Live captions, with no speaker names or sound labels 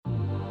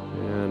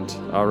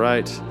Excellent. All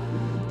right.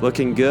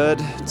 Looking good.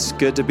 It's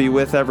good to be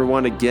with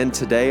everyone again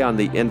today on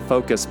the In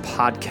Focus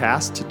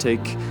podcast to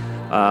take,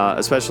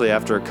 especially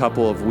after a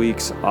couple of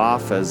weeks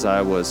off as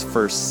I was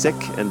first sick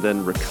and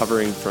then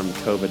recovering from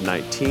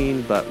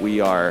COVID-19. But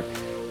we are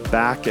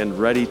back and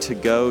ready to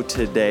go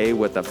today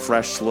with a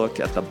fresh look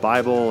at the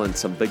Bible and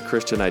some big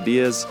Christian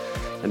ideas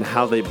and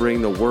how they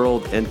bring the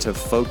world into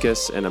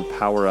focus and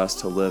empower us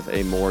to live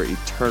a more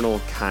eternal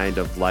kind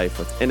of life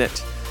within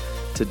it.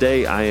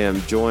 Today, I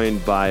am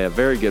joined by a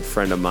very good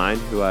friend of mine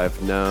who I've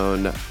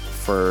known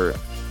for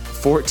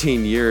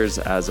 14 years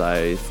as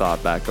I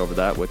thought back over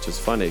that, which is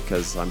funny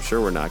because I'm sure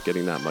we're not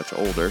getting that much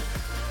older.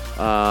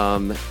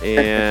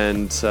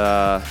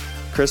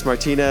 Chris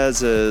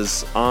Martinez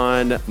is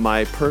on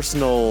my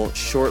personal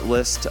short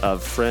list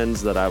of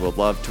friends that I would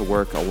love to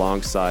work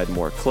alongside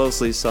more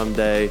closely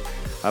someday.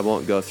 I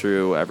won't go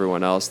through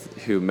everyone else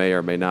who may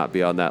or may not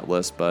be on that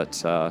list,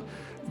 but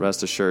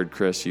rest assured,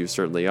 Chris, you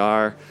certainly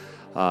are.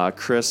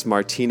 Chris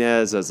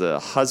Martinez as a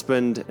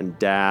husband and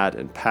dad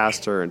and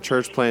pastor and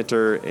church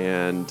planter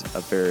and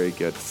a very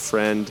good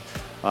friend.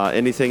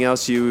 Anything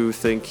else you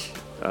think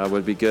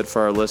would be good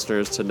for our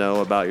listeners to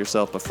know about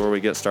yourself before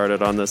we get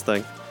started on this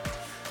thing?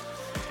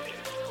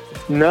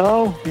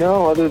 No,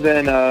 other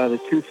than the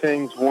two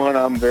things. One,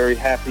 I'm very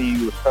happy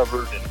you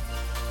recovered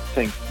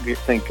and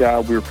thank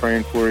God we were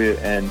praying for you.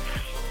 And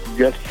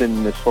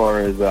Justin, as far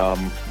as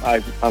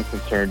I'm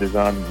concerned, is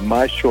on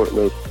my short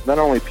list. Not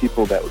only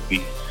people that would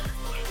be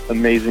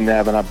amazing to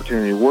have an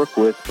opportunity to work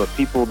with, but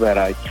people that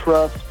I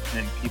trust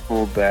and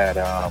people that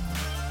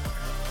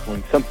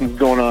when something's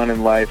going on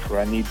in life where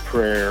I need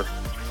prayer,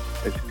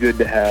 it's good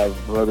to have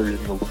brothers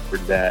in the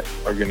Lord that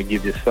are going to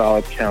give you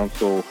solid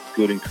counsel,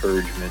 good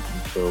encouragement.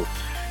 And so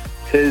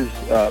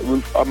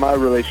my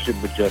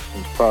relationship with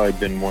Justin's probably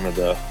been one of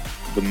the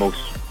most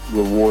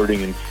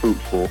rewarding and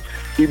fruitful.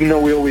 Even though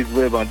we always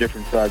live on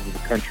different sides of the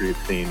country, it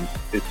seems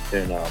it's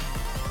been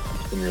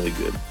really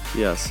good.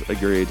 Yes,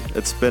 agreed.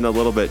 It's been a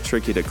little bit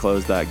tricky to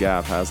close that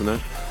gap, hasn't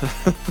it?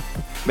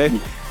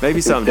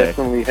 maybe someday. It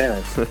definitely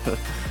has.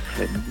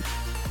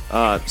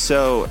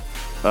 So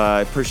I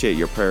appreciate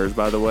your prayers,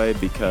 by the way,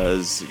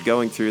 because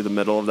going through the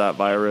middle of that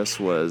virus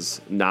was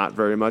not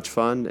very much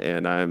fun,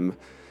 and I'm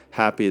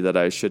happy that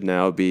I should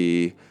now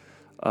be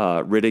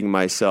ridding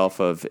myself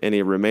of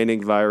any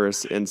remaining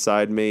virus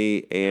inside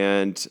me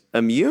and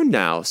immune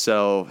now.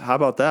 So how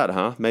about that,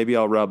 huh? Maybe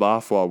I'll rub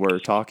off while we're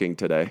talking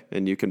today,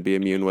 and you can be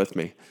immune with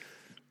me.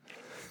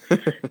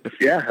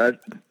 Yeah,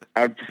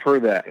 I'd prefer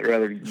that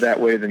rather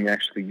that way than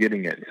actually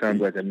getting it. It sounds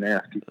like a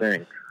nasty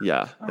thing.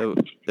 Yeah,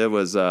 it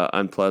was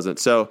unpleasant.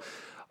 So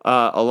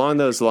along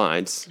those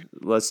lines,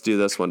 let's do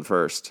this one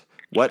first.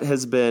 What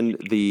has been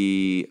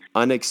the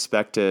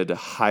unexpected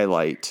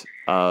highlight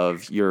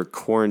of your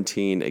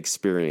quarantine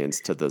experience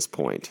to this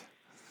point?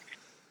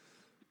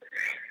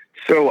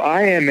 So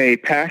I am a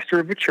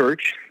pastor of a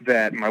church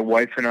that my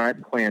wife and I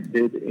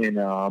planted in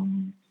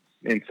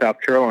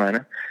South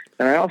Carolina.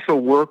 And I also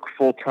work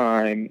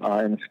full-time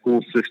in the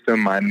school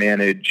system. I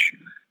manage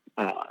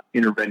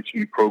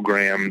intervention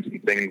programs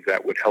and things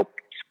that would help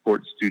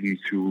support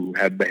students who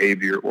have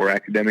behavior or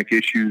academic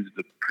issues.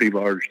 It's a pretty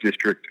large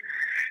district.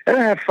 And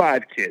I have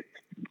 5 kids.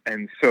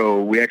 And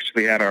so we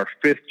actually had our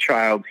 5th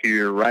child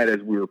here right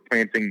as we were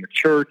planting the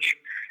church.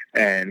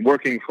 And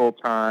working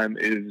full-time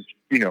is,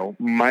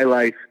 my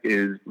life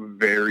is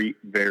very,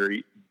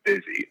 very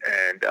busy.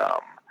 And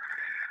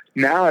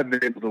now I've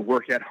been able to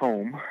work at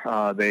home.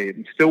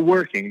 I'm still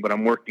working, but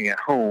I'm working at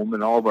home,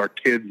 and all of our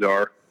kids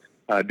are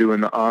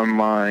doing the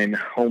online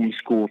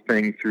homeschool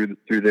thing through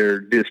their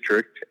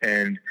district.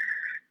 And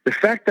the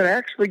fact that I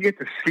actually get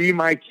to see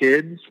my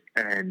kids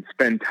and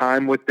spend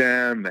time with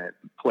them and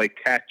play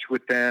catch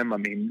with them,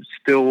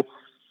 still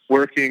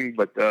working,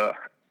 but the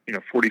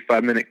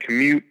 45-minute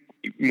commute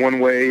one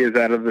way is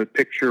out of the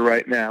picture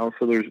right now.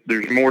 So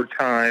there's more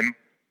time,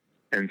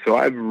 and so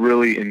I've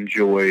really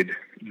enjoyed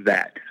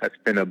that. That's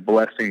been a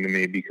blessing to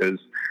me because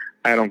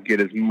I don't get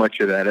as much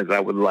of that as I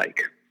would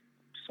like.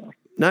 So.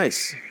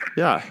 Nice.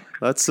 Yeah,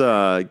 that's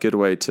a good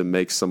way to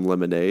make some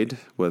lemonade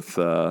with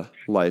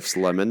life's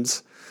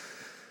lemons.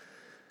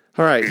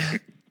 All right.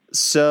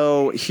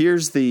 So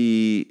here's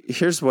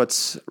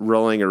what's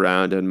rolling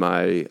around in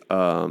my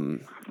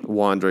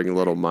wandering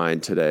little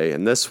mind today.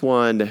 And this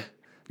one,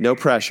 no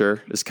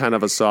pressure, is kind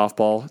of a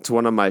softball. It's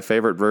one of my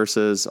favorite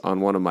verses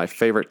on one of my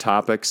favorite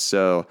topics.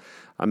 So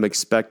I'm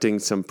expecting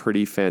some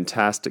pretty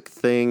fantastic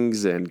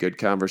things and good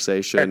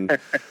conversation.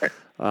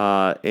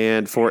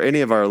 And for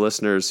any of our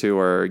listeners who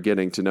are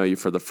getting to know you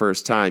for the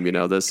first time,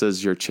 this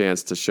is your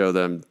chance to show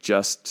them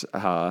just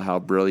how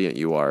brilliant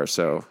you are.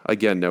 So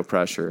again, no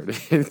pressure,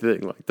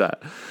 anything like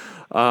that.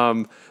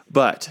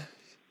 But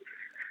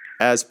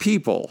as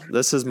people,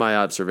 this is my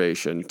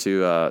observation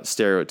to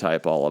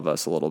stereotype all of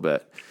us a little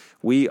bit.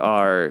 We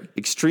are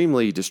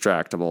extremely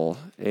distractible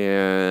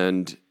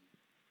and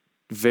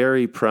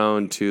very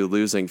prone to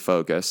losing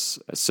focus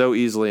so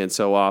easily and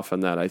so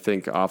often that I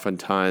think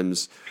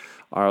oftentimes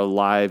our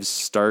lives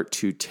start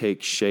to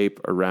take shape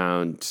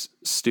around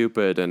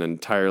stupid and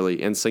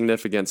entirely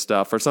insignificant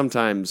stuff, or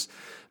sometimes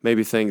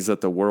maybe things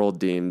that the world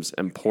deems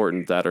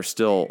important that are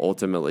still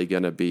ultimately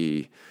going to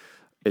be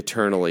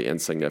eternally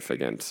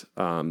insignificant.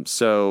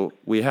 So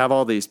we have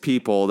all these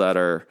people that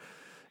are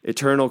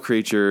eternal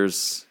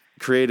creatures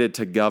created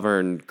to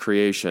govern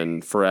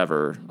creation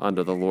forever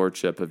under the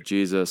lordship of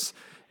Jesus,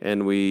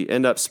 and we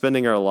end up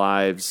spending our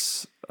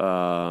lives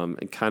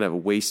and kind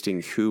of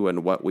wasting who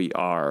and what we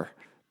are,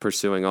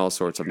 pursuing all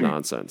sorts of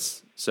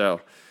nonsense.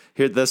 So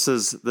here, this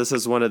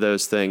is one of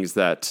those things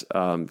that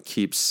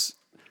keeps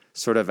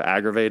sort of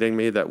aggravating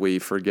me, that we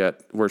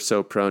forget. We're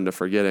so prone to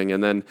forgetting.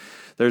 And then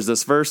there's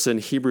this verse in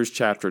Hebrews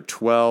chapter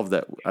 12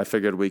 that I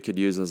figured we could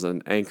use as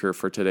an anchor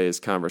for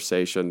today's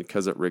conversation,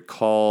 because it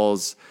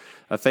recalls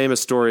a famous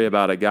story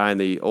about a guy in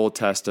the Old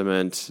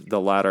Testament, the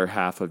latter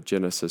half of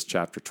Genesis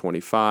chapter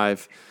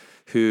 25,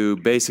 who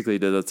basically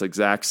did this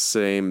exact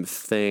same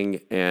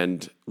thing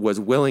and was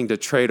willing to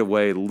trade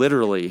away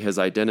literally his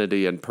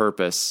identity and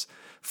purpose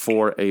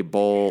for a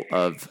bowl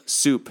of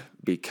soup,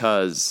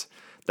 because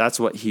that's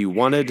what he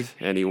wanted,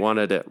 and he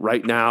wanted it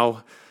right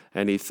now,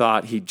 and he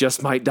thought he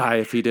just might die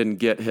if he didn't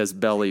get his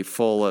belly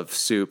full of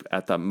soup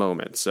at the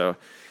moment. So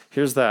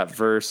here's that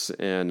verse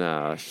in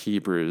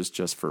Hebrews,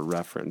 just for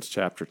reference,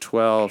 chapter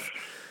 12,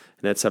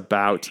 and it's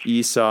about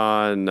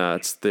Esau, and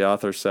the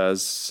author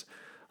says,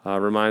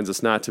 reminds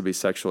us not to be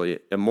sexually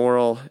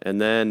immoral,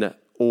 and then,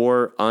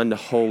 or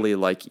unholy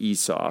like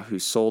Esau, who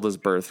sold his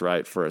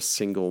birthright for a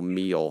single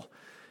meal.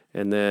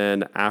 And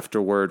then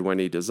afterward, when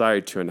he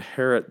desired to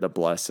inherit the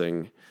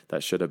blessing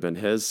that should have been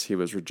his, he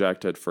was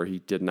rejected, for he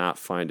did not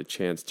find a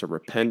chance to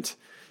repent,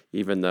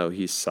 even though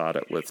he sought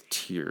it with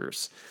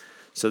tears.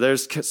 So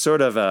there's sort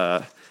of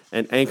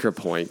an anchor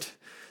point.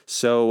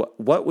 So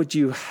what would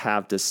you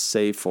have to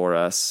say for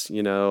us,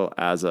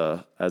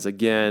 as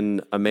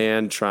again, a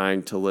man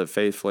trying to live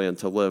faithfully and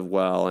to live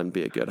well and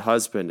be a good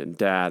husband and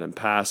dad and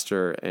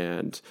pastor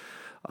and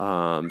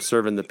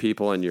serving the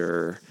people in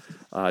your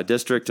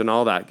district and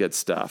all that good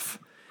stuff?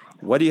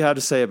 What do you have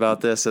to say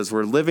about this, as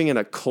we're living in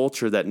a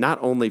culture that not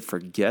only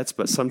forgets,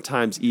 but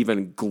sometimes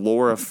even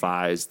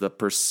glorifies the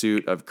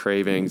pursuit of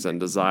cravings and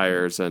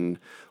desires and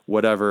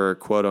whatever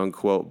quote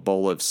unquote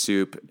bowl of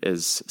soup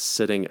is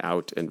sitting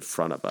out in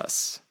front of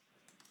us?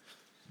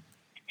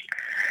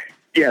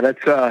 Yeah,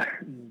 that's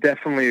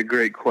definitely a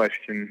great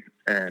question,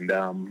 and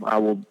I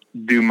will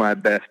do my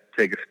best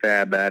to take a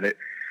stab at it.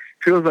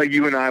 Feels like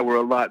you and I were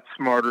a lot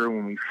smarter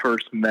when we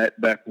first met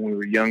back when we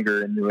were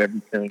younger and knew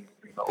everything.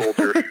 The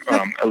older,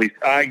 at least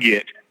I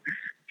get,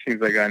 seems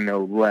like I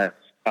know less.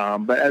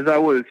 But as I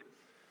was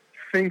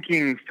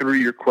thinking through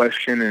your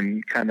question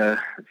and kind of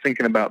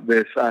thinking about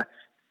this, so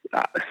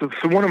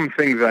one of the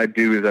things I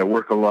do is I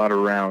work a lot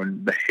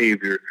around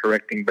behavior,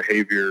 correcting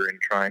behavior, and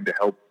trying to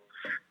help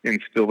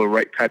instill the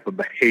right type of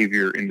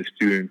behavior into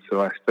students.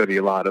 So I study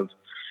a lot of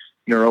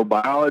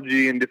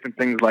neurobiology and different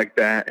things like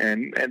that.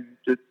 And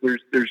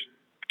there's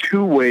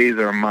two ways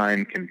our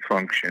mind can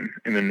function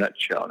in a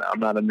nutshell. Now, I'm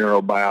not a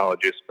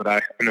neurobiologist, but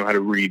I know how to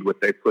read what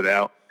they put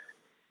out.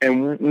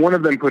 And one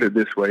of them put it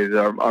this way: is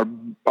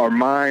our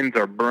minds,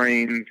 our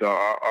brains,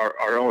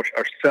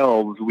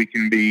 ourselves, we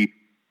can be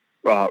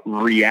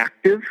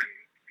reactive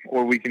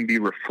or we can be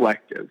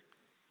reflective.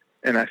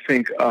 And I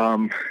think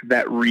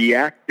that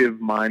reactive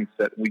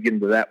mindset, we get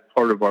into that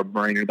part of our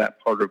brain or that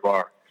part of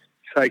our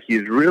psyche,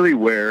 is really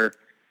where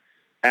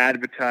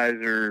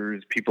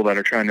advertisers, people that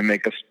are trying to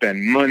make us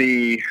spend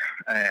money,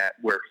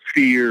 where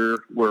fear,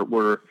 where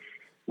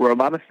a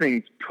lot of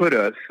things put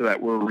us, so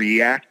that we're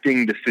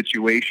reacting to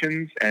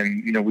situations,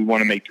 and we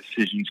want to make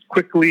decisions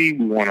quickly.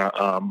 We want to,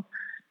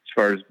 as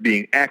far as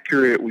being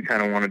accurate, we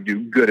kind of want to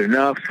do good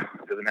enough.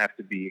 It doesn't have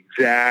to be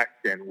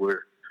exact, and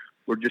we're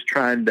just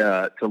trying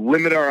to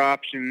limit our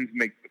options,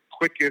 make the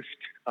quickest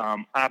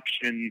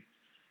option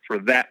for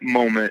that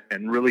moment,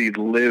 and really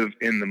live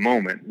in the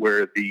moment.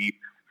 Where the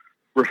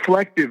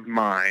reflective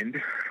mind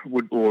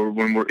or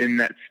when we're in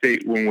that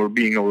state, when we're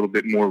being a little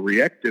bit more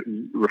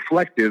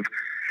reflective,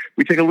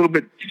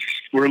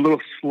 we're a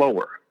little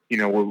slower,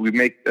 where we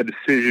make a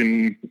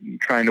decision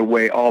trying to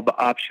weigh all the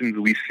options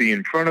we see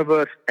in front of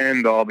us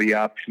and all the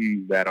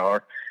options that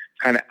are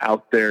kind of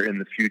out there in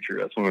the future.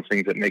 That's one of the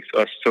things that makes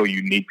us so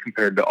unique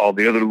compared to all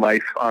the other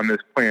life on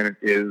this planet,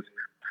 is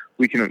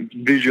we can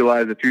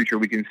visualize the future.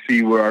 We can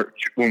see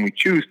when we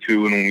choose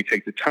to, and when we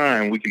take the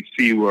time, we can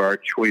see where our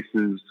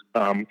choices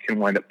can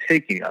wind up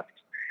taking us.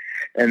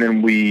 And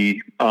then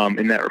we,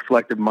 in that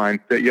reflective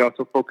mindset, you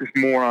also focus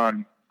more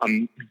on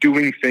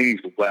doing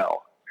things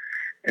well.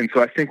 And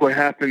so I think what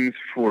happens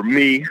for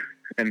me,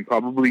 and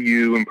probably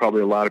you, and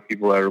probably a lot of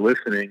people that are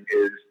listening,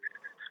 is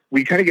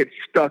we kind of get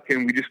stuck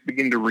and we just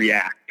begin to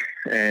react.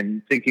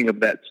 And thinking of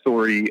that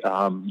story,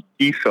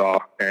 Esau,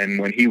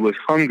 and when he was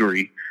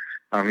hungry,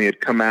 he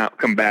had come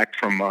back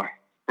from a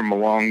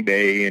long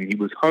day, and he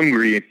was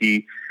hungry, and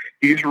he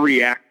just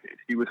reacted.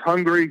 He was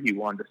hungry. He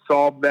wanted to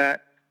solve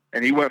that,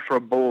 and he went for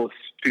a bowl of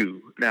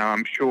stew. Now,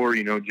 I'm sure,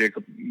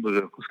 Jacob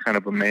was kind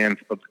of a man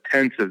of the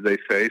tents, as they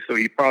say, so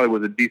he probably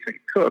was a decent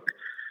cook.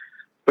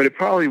 but it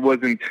probably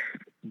wasn't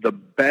the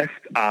best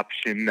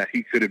option that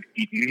he could have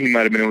eaten. He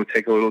might have been able to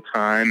take a little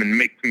time and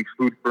make some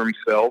food for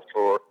himself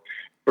or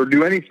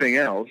do anything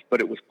else, but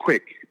it was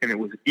quick and it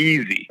was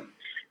easy.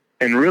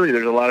 And really,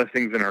 there's a lot of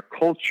things in our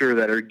culture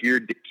that are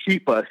geared to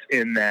keep us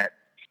in that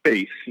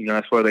space.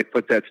 That's why they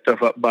put that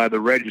stuff up by the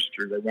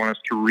register. They want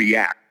us to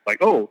react. Like,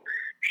 oh,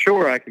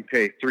 sure, I can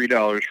pay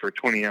 $3 for a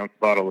 20-ounce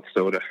bottle of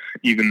soda,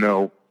 even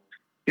though,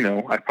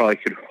 I probably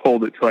could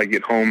hold it till I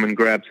get home and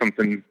grab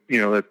something,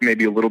 that's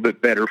maybe a little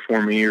bit better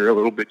for me or a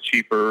little bit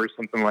cheaper or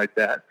something like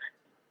that.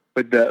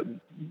 But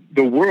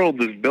the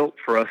world is built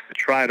for us to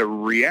try to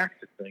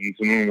react to things.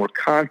 And when we're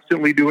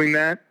constantly doing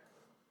that,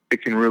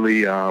 it can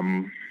really,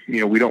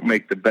 we don't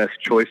make the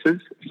best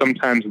choices.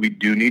 Sometimes we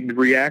do need to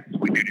react.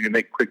 We do need to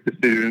make quick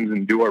decisions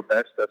and do our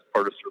best. That's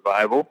part of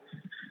survival.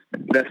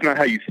 That's not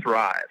how you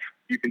thrive.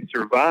 You can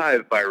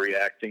survive by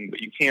reacting,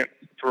 but you can't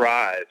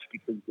thrive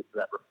because you get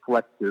that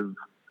reflective,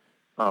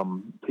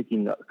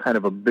 taking kind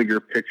of a bigger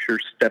picture,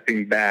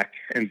 stepping back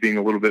and being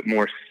a little bit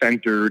more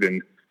centered,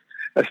 and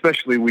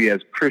especially we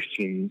as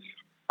Christians,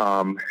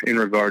 in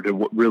regard to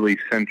what really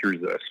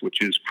centers us,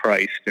 which is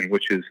Christ and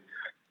which is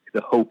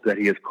the hope that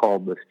he has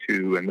called us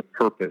to and the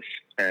purpose.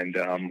 And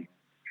so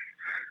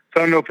I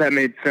don't know if that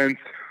made sense,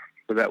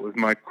 but that was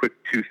my quick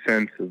 2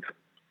 cents of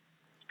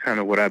kind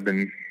of what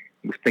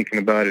was thinking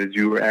about as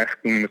you were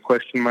asking the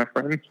question, my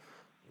friend.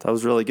 That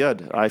was really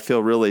good. I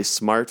feel really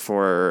smart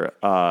for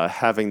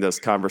having this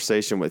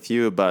conversation with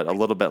you, but a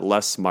little bit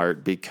less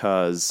smart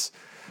because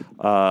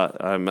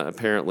I'm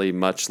apparently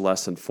much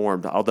less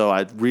informed. Although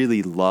I'd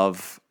really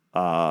love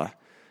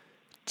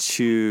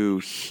to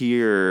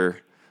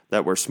hear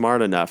that we're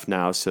smart enough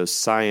now so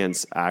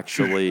science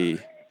actually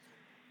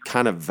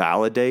kind of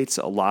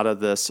validates a lot of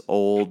this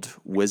old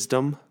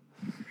wisdom.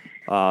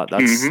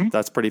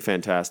 That's pretty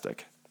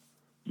fantastic.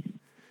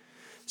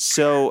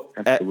 So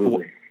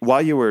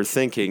while you were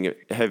thinking,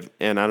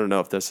 and I don't know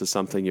if this is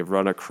something you've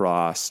run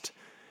across,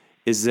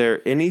 is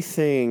there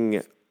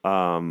anything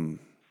to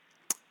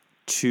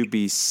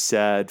be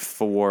said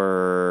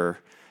for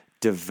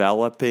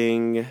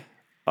developing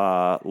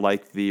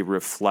like the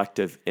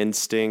reflective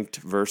instinct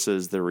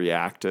versus the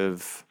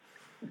reactive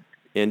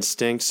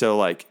instinct? So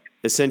like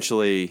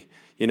essentially,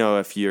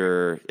 if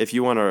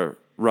you want to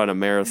run a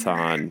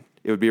marathon,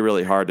 it would be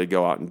really hard to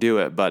go out and do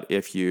it. But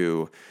if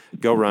you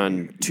go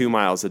run 2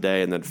 miles a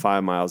day and then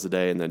 5 miles a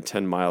day and then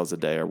 10 miles a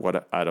day or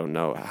what, I don't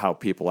know how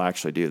people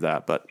actually do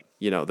that, but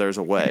there's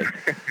a way.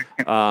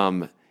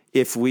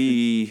 If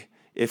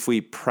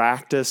we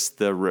practice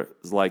the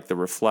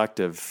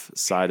reflective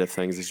side of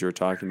things, as you were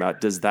talking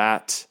about, does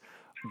that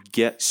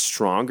get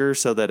stronger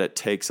so that it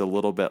takes a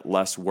little bit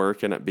less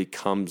work and it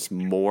becomes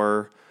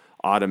more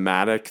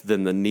automatic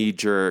than the knee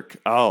jerk,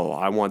 oh,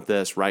 I want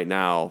this right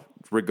now,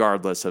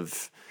 regardless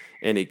of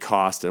any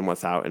cost and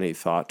without any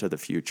thought to the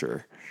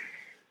future?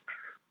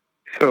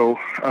 So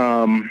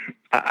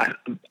I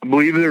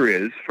believe there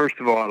is. First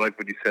of all, I like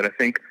what you said. I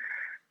think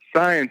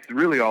science,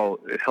 really all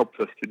it helps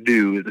us to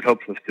do is it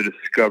helps us to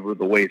discover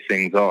the way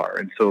things are.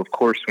 And so, of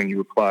course, when you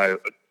apply a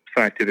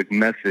scientific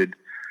method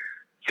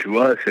to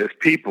us as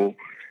people,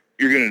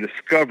 you're going to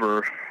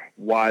discover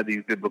why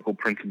these biblical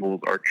principles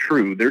are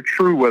true. They're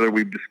true whether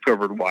we've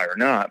discovered why or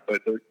not,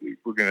 but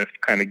we're going to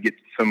kind of get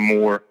some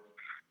more,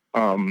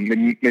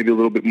 maybe a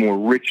little bit more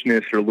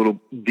richness or a little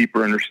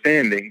deeper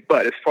understanding.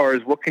 But as far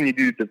as what can you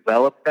do to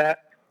develop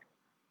that,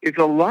 it's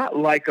a lot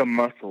like a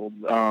muscle.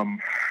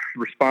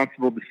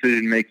 Responsible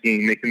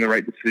decision-making, making the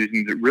right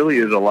decisions, it really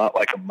is a lot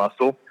like a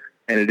muscle,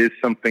 and it is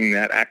something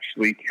that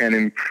actually can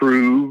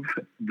improve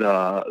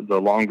the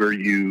longer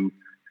you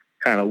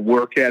kind of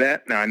work at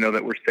it. Now, I know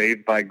that we're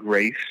saved by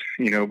grace,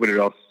 but it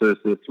also says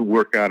to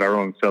work out our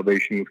own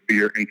salvation with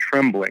fear and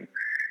trembling.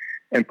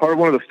 And part of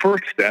one of the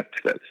first steps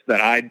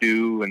that I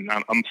do, and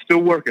I'm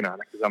still working on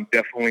it because I'm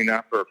definitely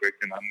not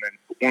perfect, and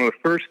one of the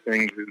first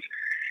things is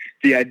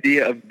the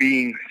idea of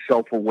being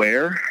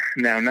self-aware.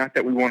 Now, not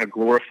that we want to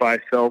glorify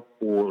self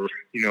or,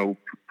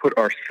 put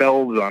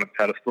ourselves on a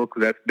pedestal,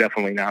 because that's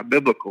definitely not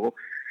biblical,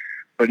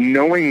 but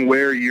knowing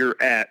where you're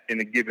at in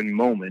a given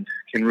moment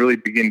can really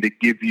begin to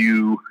give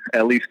you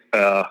at least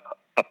a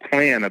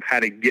plan of how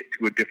to get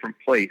to a different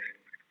place.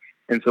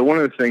 And so one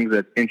of the things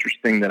that's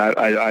interesting that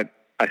I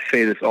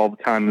say this all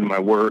the time in my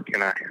work,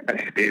 and I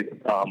say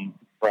it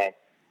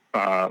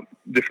from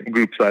different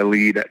groups I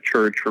lead at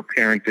church for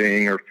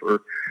parenting or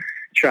for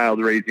child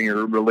raising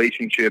or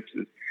relationships,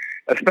 is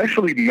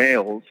especially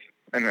males,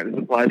 and this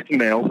applies to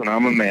males, and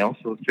I'm a male,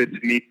 so it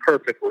fits me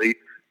perfectly.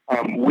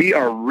 We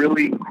are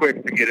really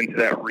quick to get into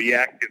that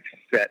reactive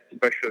set,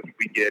 especially if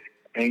we get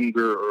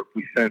anger or if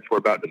we sense we're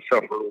about to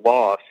suffer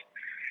loss.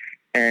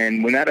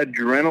 And when that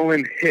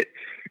adrenaline hits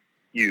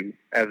you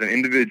as an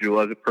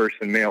individual, as a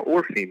person, male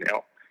or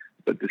female,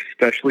 but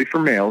especially for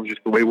males,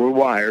 just the way we're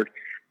wired,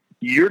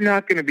 you're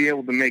not going to be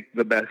able to make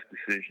the best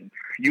decision.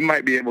 You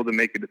might be able to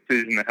make a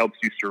decision that helps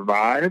you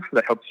survive,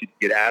 that helps you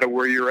get out of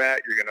where you're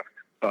at. You're going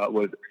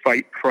to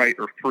fight, fright,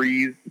 or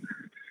freeze,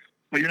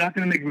 but you're not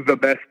going to make the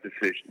best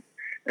decision.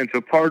 And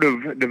so part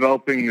of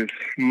developing this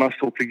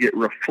muscle to get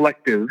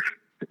reflective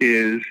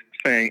is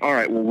saying, all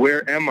right, well,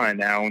 where am I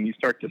now? And you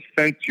start to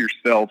sense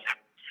yourself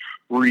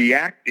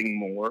reacting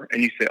more,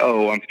 and you say,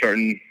 oh,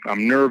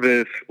 I'm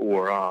nervous,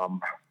 or, I'm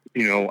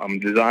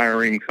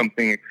desiring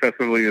something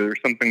excessively, or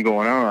there's something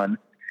going on.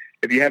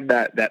 If you have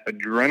that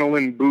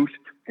adrenaline boost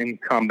in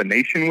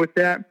combination with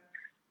that,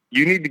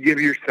 you need to give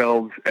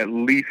yourselves at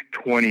least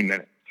 20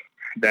 minutes.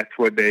 That's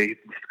what they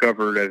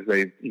discovered as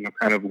they,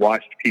 kind of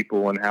watched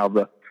people and how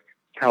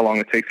long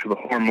it takes for the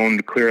hormone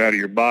to clear out of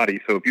your body.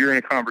 So if you're in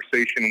a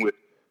conversation with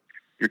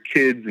your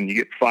kids and you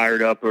get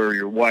fired up, or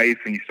your wife,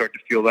 and you start to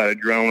feel that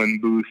adrenaline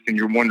boost, and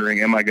you're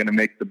wondering, am I going to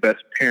make the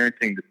best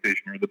parenting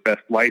decision, or the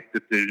best life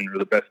decision, or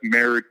the best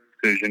marriage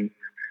decision?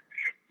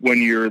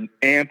 When you're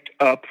amped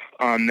up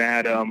on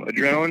that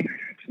adrenaline,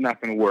 it's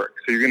not going to work.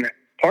 So you're going to,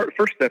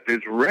 first step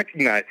is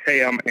recognize,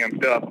 hey, I'm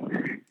amped up,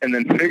 and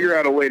then figure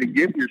out a way to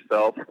give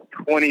yourself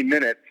 20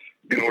 minutes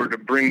in order to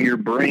bring your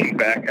brain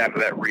back out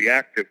of that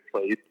reactive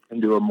place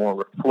into a more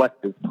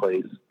reflective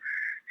place,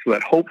 so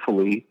that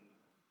hopefully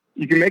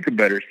you can make a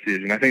better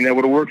decision. I think that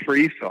would have worked for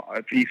Esau.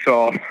 If he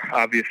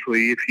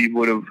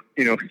would have,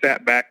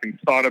 sat back and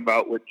thought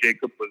about what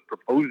Jacob was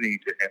proposing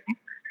to him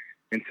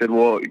and said,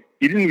 well,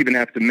 you didn't even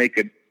have to make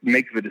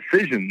the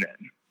decision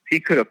then.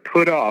 He could have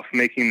put off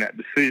making that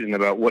decision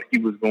about what he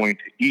was going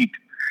to eat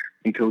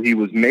until he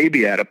was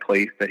maybe at a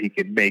place that he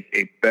could make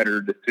a better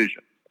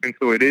decision. And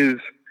so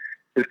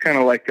it's kind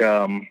of like,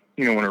 when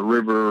a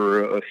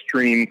river or a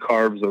stream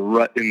carves a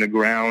rut in the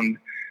ground,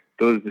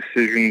 those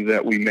decisions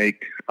that we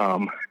make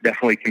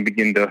definitely can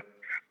begin to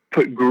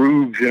put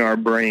grooves in our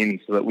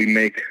brains so that we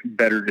make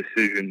better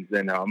decisions.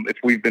 And if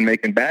we've been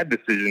making bad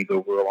decisions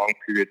over a long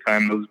period of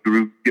time, those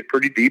grooves get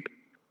pretty deep.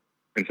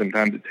 And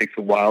sometimes it takes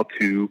a while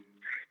to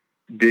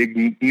dig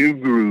new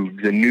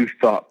grooves and new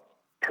thought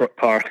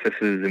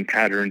processes and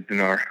patterns in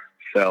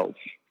ourselves.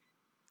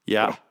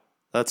 Yeah,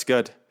 that's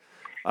good.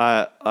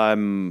 I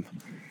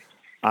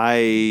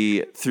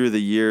through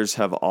the years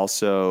have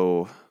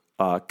also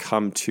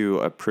come to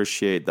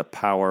appreciate the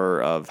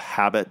power of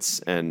habits,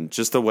 and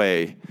just the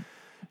way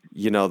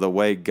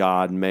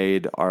God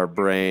made our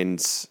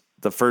brains.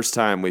 The first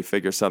time we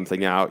figure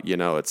something out,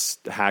 it's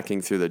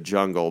hacking through the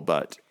jungle.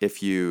 But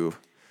if you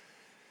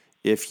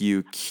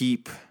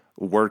keep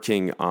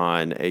working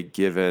on a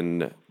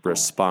given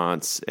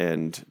response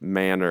and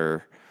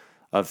manner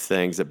of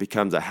things, it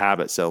becomes a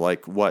habit. So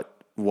like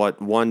what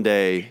one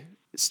day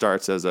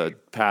starts as a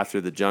path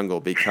through the jungle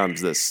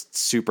becomes this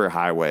super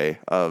highway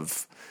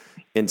of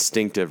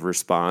instinctive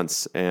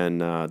response.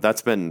 And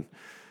that's been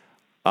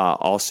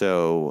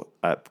also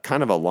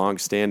kind of a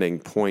long-standing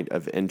point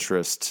of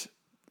interest,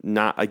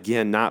 not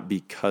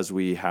because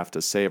we have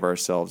to save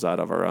ourselves out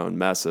of our own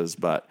messes,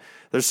 but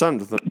there's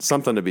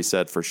something to be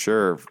said for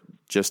sure,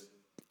 just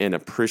in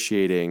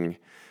appreciating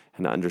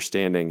and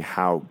understanding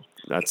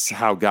that's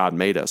how God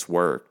made us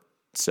work.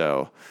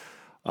 So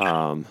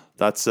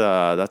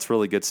that's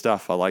really good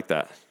stuff. I like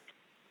that.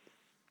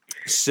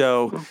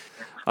 So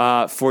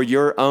for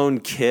your own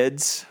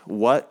kids,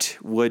 what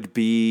would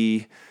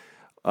be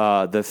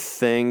the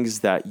things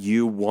that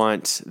you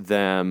want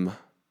them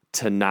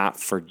to not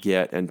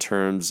forget in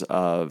terms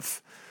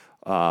of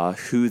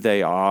who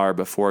they are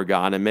before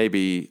God, and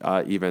maybe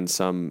even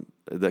some,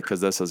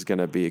 because this is going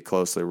to be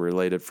closely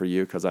related for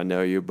you because I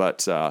know you,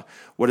 but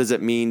what does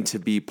it mean to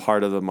be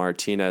part of the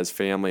Martinez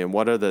family, and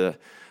what are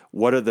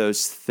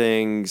those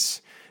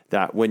things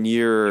that when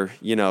you're,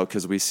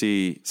 because we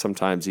see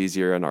sometimes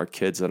easier in our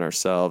kids and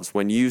ourselves,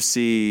 when you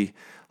see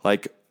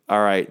like,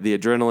 all right, the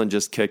adrenaline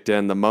just kicked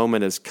in, the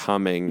moment is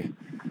coming,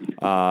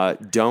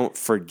 don't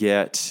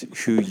forget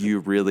who you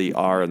really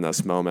are in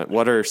this moment.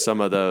 What are some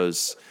of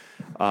those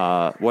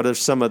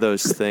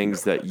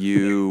things that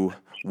you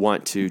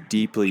want to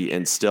deeply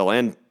instill,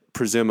 and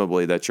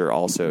presumably that you're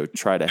also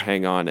try to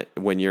hang on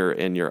when you're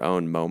in your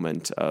own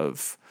moment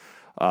of,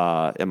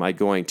 am I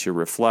going to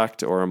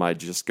reflect, or am I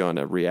just going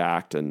to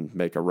react and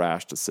make a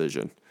rash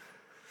decision?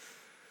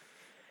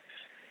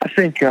 I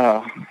think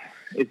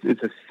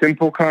it's a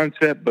simple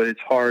concept, but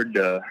it's hard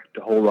to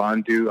hold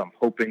on to. I'm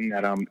hoping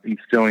that I'm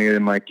instilling it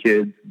in my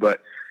kids,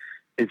 but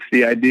it's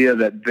the idea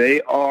that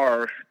they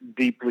are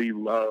deeply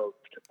loved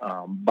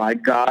by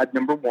God,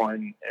 number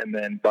one, and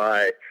then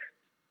by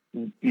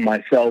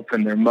myself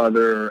and their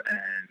mother.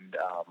 And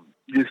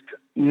just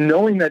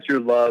knowing that you're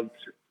loved,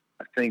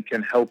 I think,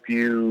 can help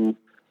you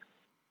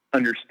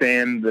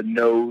understand the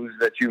no's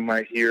that you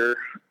might hear,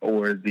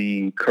 or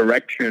the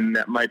correction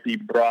that might be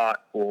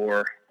brought,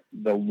 or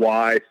the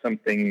why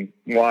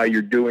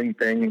you're doing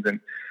things. And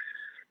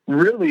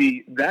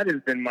really, that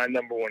has been my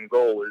number one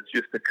goal, is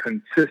just to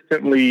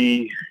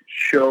consistently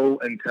show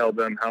and tell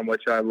them how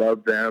much I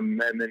love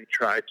them, and then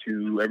try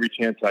to, every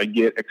chance I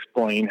get,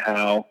 explain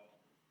how,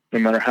 no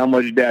matter how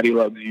much Daddy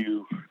loves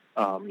you,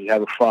 you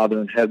have a Father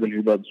in heaven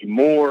who loves you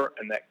more,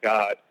 and that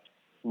God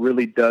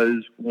really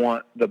does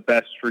want the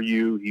best for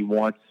you. He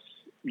wants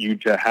you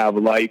to have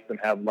life, and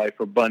have life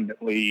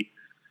abundantly.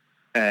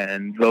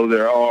 And though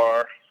there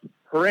are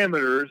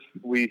parameters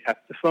we have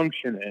to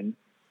function in,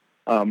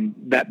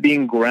 that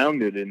being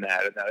grounded in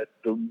that, and that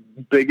the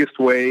biggest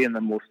way and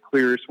the most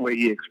clearest way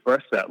he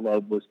expressed that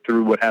love was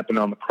through what happened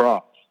on the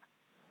cross.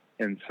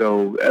 And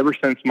so ever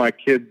since my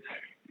kids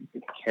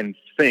can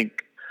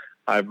think,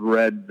 I've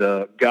read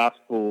the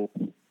gospel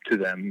to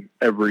them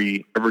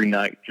every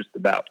night, just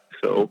about.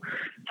 So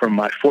from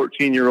my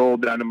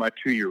 14-year-old down to my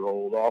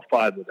 2-year-old, all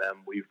 5 of them,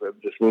 we've read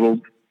this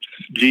little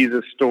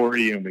Jesus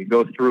story, and we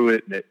go through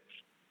it, and it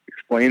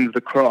explains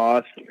the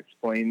cross and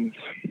explains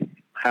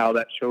how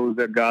that shows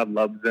that God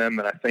loves them.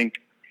 And I think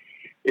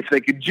if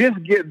they could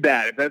just get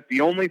that, if that's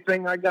the only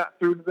thing I got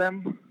through to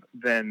them,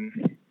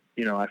 then,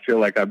 I feel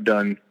like I've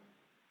done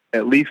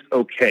at least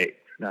okay.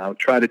 Now, I'll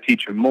try to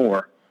teach them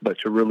more, but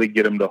to really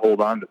get them to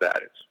hold on to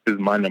that is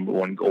my number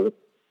one goal.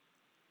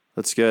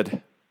 That's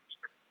good.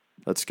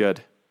 That's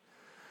good.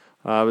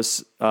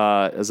 As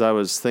I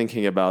was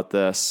thinking about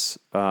this,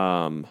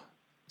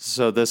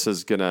 so this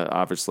is going to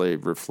obviously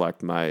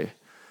reflect my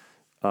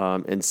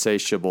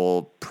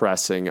insatiable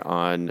pressing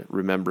on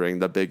remembering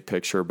the big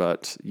picture,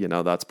 but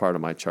that's part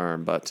of my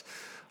charm. But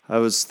I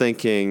was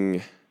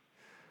thinking,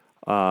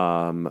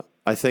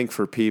 I think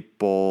for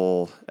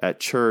people at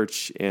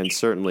church and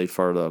certainly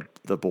for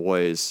the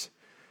boys,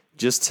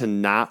 just to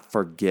not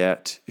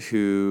forget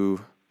who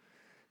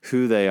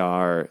they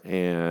are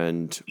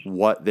and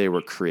what they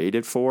were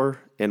created for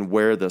and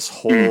where this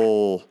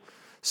whole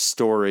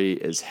story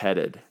is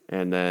headed.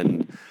 And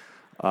then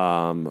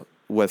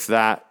with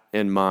that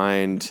in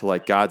mind,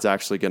 like God's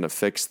actually going to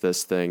fix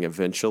this thing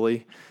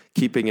eventually,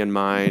 keeping in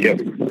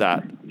mind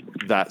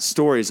that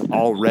story is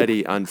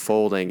already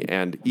unfolding,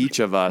 and each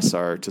of us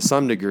are to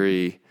some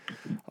degree,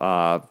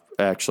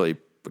 actually,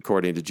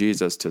 according to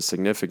Jesus, to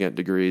significant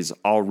degrees,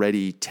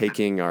 already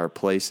taking our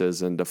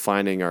places and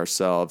defining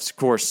ourselves, of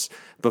course,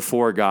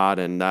 before God,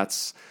 and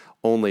that's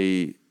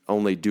only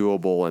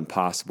doable and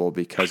possible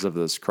because of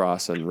this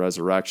cross and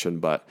resurrection.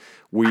 But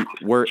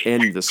we're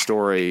in the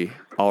story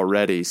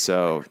already,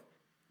 so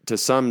to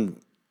some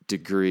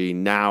degree,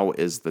 now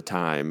is the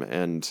time,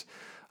 and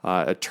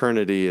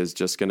eternity is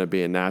just going to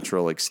be a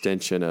natural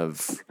extension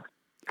of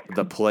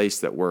the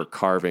place that we're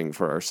carving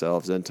for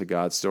ourselves into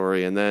God's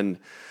story. And then,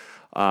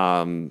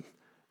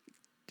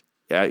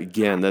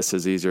 again, this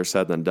is easier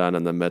said than done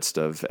in the midst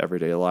of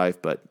everyday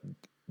life, but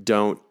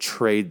don't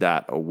trade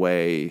that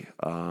away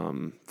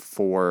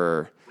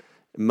for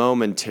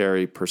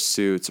momentary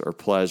pursuits or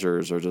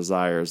pleasures or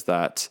desires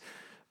that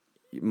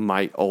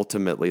might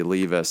ultimately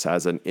leave us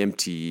as an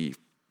empty,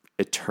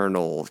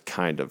 eternal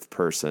kind of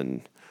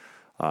person.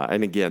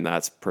 And again,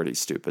 that's pretty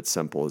stupid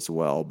simple as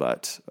well,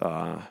 but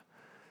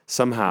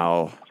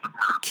somehow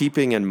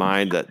keeping in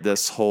mind that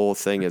this whole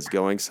thing is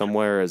going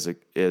somewhere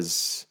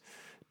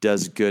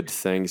does good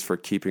things for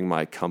keeping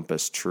my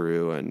compass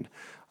true, and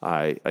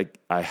I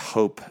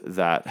hope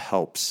that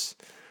helps,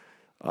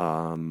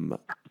 and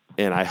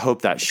I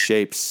hope that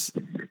shapes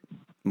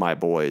my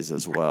boys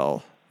as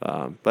well.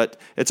 But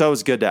it's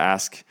always good to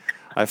ask.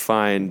 I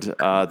find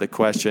the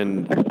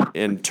question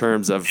in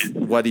terms of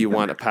what do you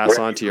want to pass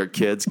on to your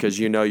kids, because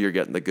you're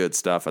getting the good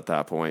stuff at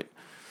that point.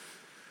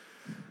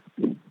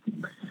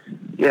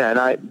 Yeah, and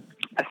I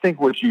think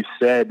what you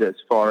said as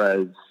far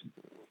as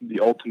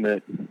the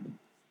ultimate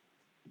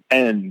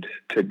end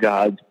to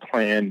God's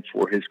plan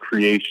for his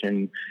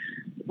creation,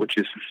 which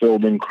is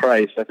fulfilled in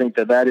Christ, I think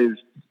that is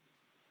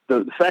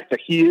the fact that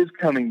he is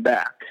coming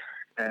back.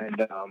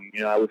 And,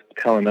 I was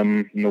telling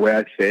them, in the way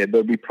I say it,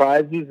 there'll be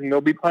prizes and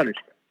there'll be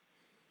punishment.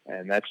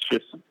 And that's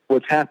just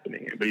what's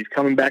happening. But he's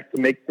coming back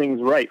to make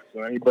things right.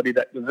 So anybody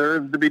that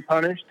deserves to be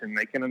punished, and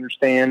they can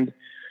understand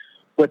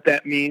what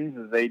that means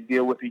as they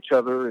deal with each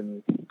other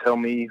and tell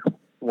me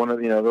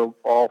they'll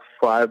all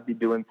 5 be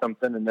doing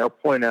something, and they'll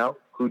point out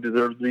who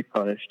deserves to be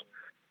punished.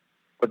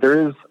 But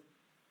there is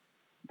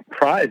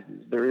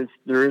prizes. There is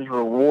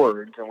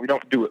rewards, and we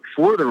don't do it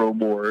for the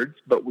rewards,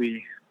 but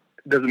it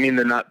doesn't mean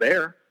they're not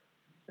there.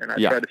 And I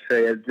try to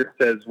say, just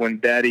as when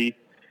Daddy,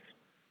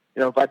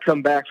 if I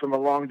come back from a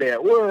long day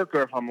at work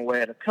or if I'm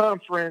away at a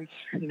conference,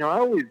 I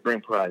always bring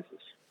prizes.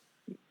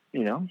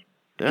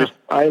 Just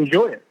I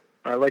enjoy it.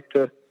 I like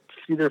to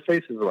see their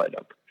faces light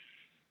up.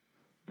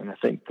 And I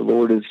think the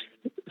Lord is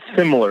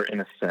similar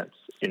in a sense.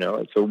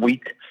 It's a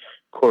weak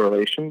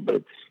correlation, but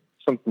it's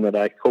something that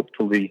I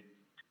hopefully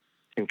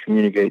can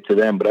communicate to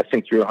them. But I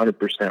think you're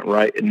 100%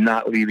 right in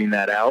not leaving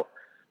that out,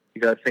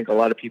 because I think a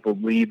lot of people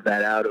leave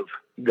that out of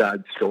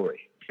God's story.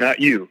 Not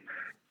you,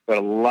 but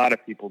a lot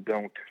of people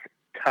don't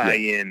tie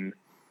in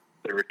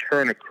the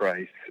return of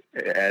Christ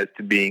as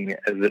to being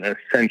as an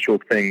essential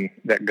thing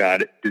that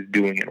God is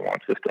doing and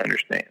wants us to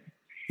understand.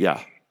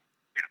 Yeah.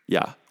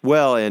 Yeah.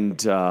 Well,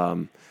 and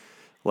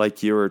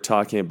like you were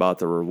talking about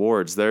the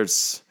rewards,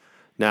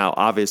 now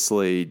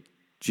obviously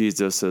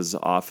Jesus is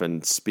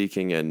often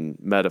speaking in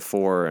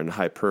metaphor and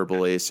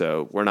hyperbole,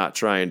 so we're not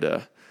trying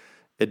to,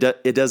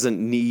 it doesn't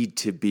need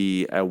to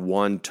be a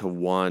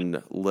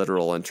one-to-one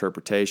literal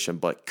interpretation,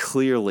 but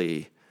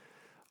clearly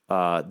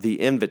the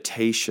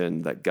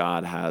invitation that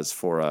God has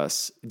for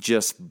us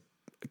just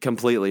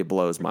completely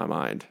blows my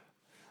mind.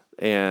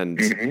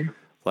 And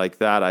Like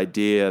that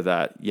idea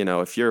that,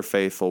 if you're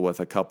faithful with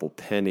a couple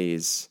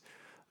pennies,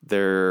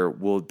 there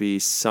will be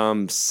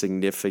some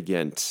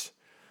significant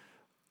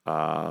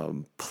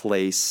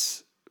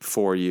place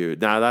for you.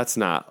 Now,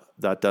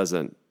 that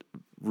doesn't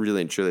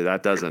really and truly,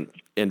 that doesn't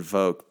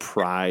invoke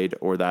pride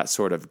or that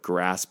sort of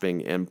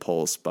grasping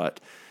impulse, but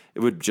it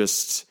would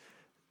just,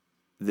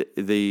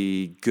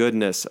 the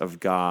goodness of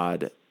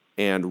God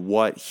and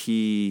what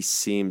he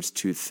seems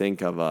to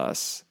think of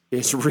us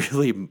is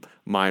really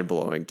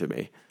mind-blowing to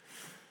me.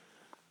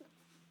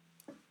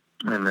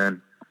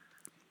 Amen.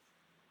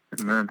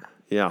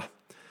 Yeah.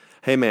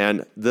 Hey,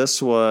 man,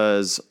 this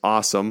was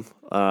awesome.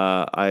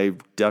 I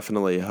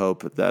definitely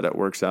hope that it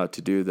works out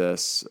to do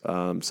this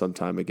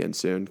sometime again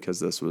soon, because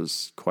this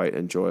was quite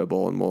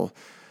enjoyable, and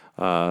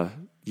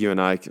you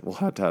and I will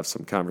have to have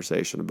some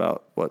conversation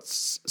about what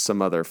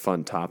some other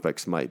fun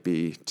topics might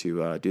be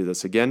to do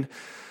this again.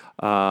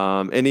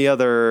 Any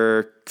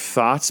other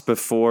thoughts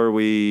before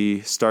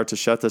we start to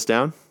shut this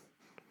down?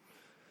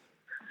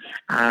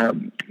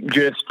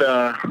 Just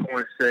want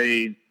to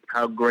say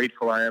how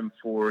grateful I am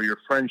for your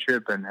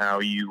friendship and how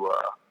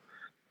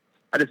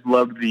I just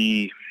love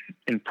the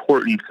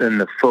importance and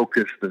the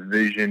focus, the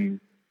vision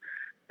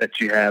that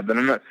you have. And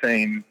I'm not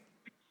saying,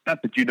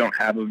 not that you don't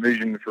have a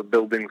vision for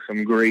building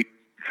some great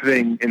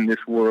thing in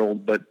this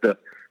world, but the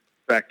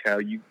fact how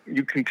you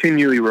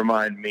continually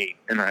remind me,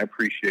 and I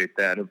appreciate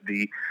that, of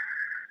the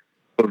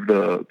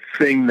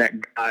thing that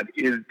God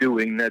is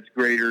doing that's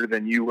greater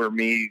than you or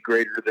me,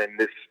 greater than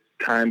this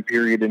time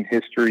period in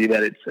history,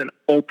 that it's an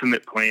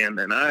ultimate plan.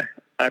 And I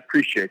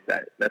appreciate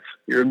that.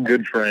 You're a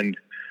good friend,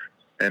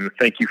 and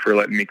thank you for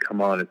letting me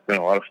come on. It's been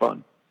a lot of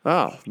fun.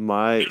 Oh,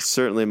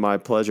 certainly my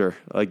pleasure.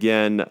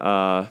 Again,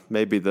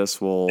 maybe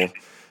this will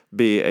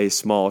be a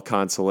small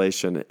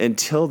consolation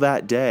until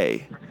that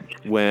day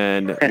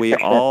when we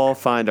all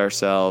find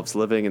ourselves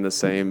living in the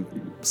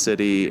same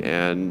city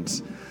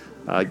and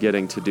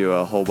getting to do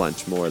a whole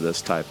bunch more of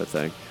this type of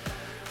thing.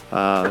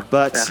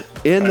 But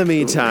in the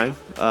meantime,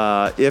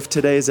 if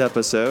today's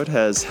episode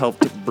has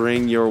helped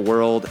bring your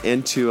world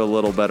into a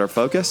little better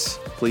focus,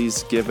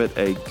 please give it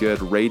a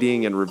good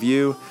rating and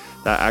review.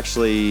 That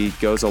actually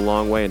goes a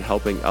long way in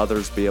helping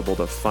others be able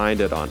to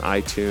find it on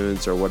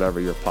iTunes or whatever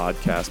your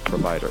podcast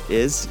provider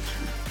is.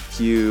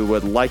 If you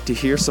would like to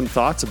hear some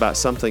thoughts about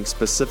something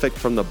specific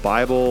from the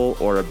Bible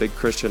or a big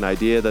Christian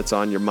idea that's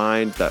on your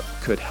mind that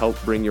could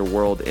help bring your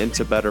world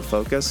into better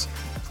focus,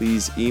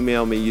 please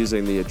email me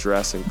using the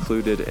address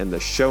included in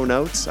the show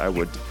notes. I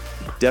would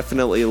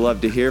definitely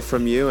love to hear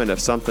from you, and if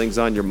something's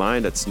on your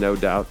mind, it's no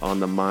doubt on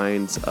the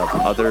minds of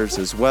others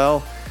as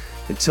well.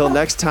 Until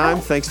next time,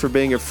 thanks for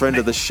being a friend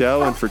of the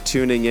show and for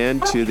tuning in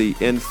to the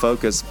In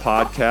Focus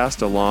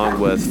podcast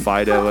along with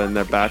Fido in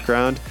their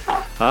background.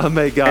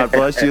 May God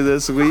bless you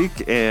this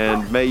week,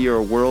 and may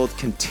your world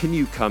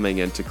continue coming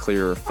into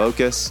clearer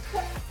focus,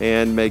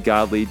 and may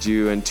God lead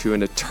you into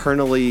an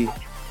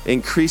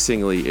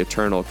increasingly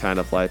eternal kind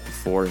of life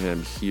before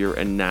him here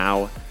and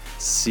now.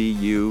 See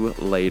you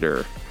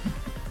later.